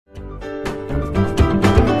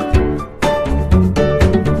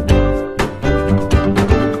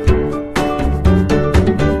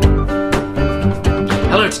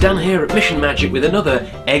here at Mission Magic with another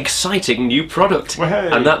exciting new product. Hey.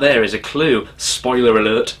 And that there is a clue. Spoiler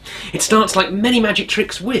alert. It starts like many magic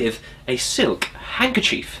tricks with a silk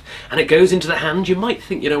handkerchief. And it goes into the hand. You might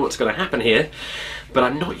think you know what's going to happen here, but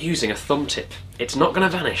I'm not using a thumb tip. It's not going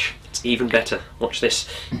to vanish. It's even better. Watch this.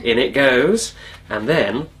 In it goes, and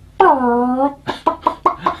then... and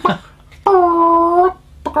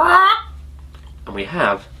we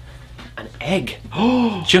have an egg.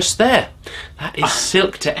 Just there. That is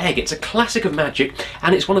silk to egg. It's a classic of magic,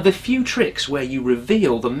 and it's one of the few tricks where you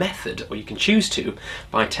reveal the method, or you can choose to,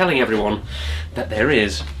 by telling everyone that there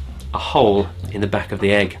is a hole in the back of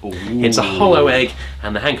the egg. Ooh. It's a hollow egg,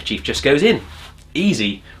 and the handkerchief just goes in.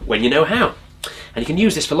 Easy when you know how. And you can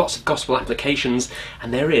use this for lots of gospel applications,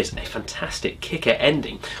 and there is a fantastic kicker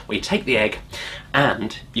ending where you take the egg,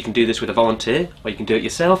 and you can do this with a volunteer, or you can do it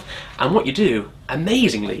yourself, and what you do,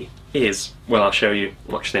 amazingly, is, well, I'll show you.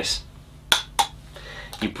 Watch this.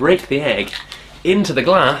 You break the egg into the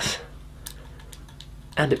glass,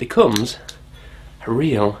 and it becomes a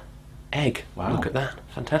real egg. Wow. Look at that.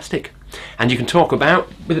 Fantastic. And you can talk about,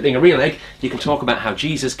 with it being a real egg, you can talk about how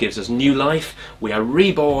Jesus gives us new life. We are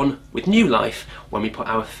reborn with new life when we put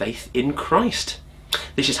our faith in Christ.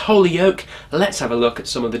 This is Holy Yoke. Let's have a look at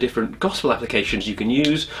some of the different gospel applications you can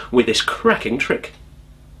use with this cracking trick.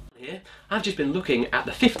 Here, I've just been looking at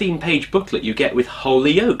the 15-page booklet you get with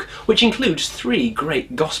Holy Yoke, which includes 3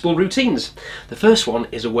 great gospel routines. The first one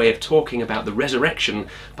is a way of talking about the resurrection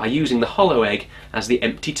by using the hollow egg as the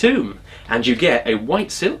empty tomb. And you get a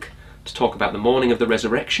white silk to talk about the morning of the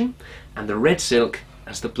resurrection, and the red silk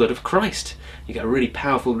as the blood of Christ. You get a really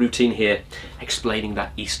powerful routine here explaining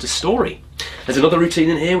that Easter story. There's another routine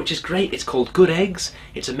in here which is great. It's called Good Eggs.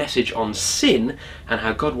 It's a message on sin and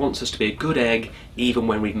how God wants us to be a good egg even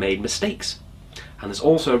when we've made mistakes. And there's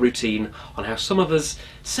also a routine on how some of us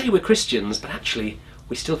say we're Christians, but actually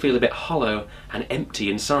we still feel a bit hollow and empty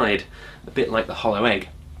inside, a bit like the hollow egg.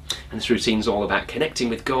 And this routine's all about connecting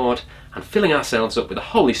with God and filling ourselves up with the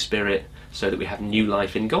Holy Spirit so that we have new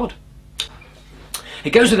life in God. It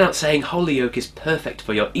goes without saying Holy Yoke is perfect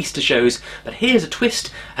for your Easter shows, but here's a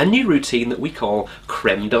twist, a new routine that we call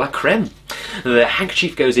creme de la creme. The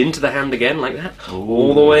handkerchief goes into the hand again like that,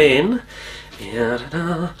 all the way in,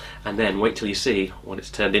 and then wait till you see what it's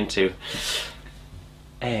turned into.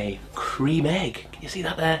 A cream egg. Can you see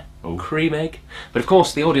that there? Oh. Cream egg. But of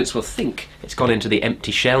course the audience will think it's gone into the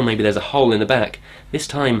empty shell, maybe there's a hole in the back. This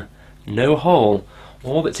time, no hole.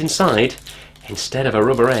 All that's inside, instead of a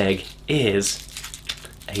rubber egg, is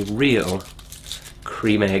a real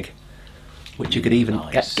cream egg, which you could even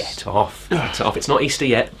get off. It's not Easter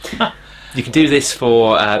yet. You can do this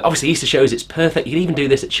for, obviously Easter shows, it's perfect. You can even do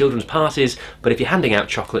this at children's parties, but if you're handing out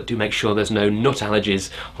chocolate, do make sure there's no nut allergies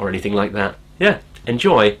or anything like that. Yeah,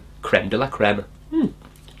 enjoy creme de la creme.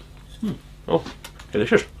 Oh,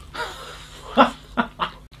 delicious.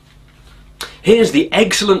 Here's the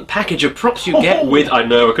excellent package of props you get with, I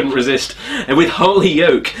know, I couldn't resist, with Holy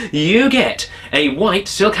Yoke. You get a white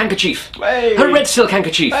silk handkerchief, a red silk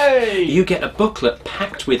handkerchief. You get a booklet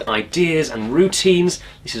packed with ideas and routines.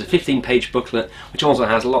 This is a 15-page booklet, which also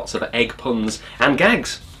has lots of egg puns and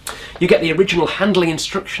gags. You get the original handling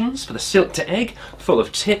instructions for the silk to egg, full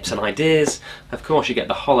of tips and ideas. Of course, you get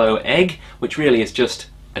the hollow egg, which really is just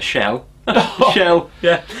a shell. Shell,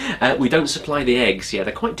 yeah. We don't supply the eggs, yeah,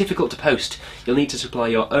 they're quite difficult to post. You'll need to supply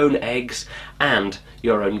your own eggs and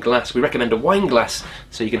your own glass. We recommend a wine glass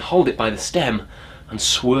so you can hold it by the stem and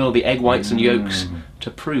swirl the egg whites and yolks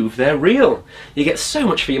to prove they're real. You get so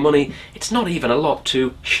much for your money, it's not even a lot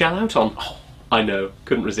to shell out on. Oh, I know,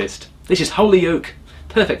 couldn't resist. This is Holy Yoke,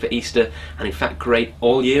 perfect for Easter and in fact great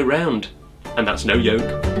all year round. And that's no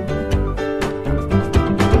yoke.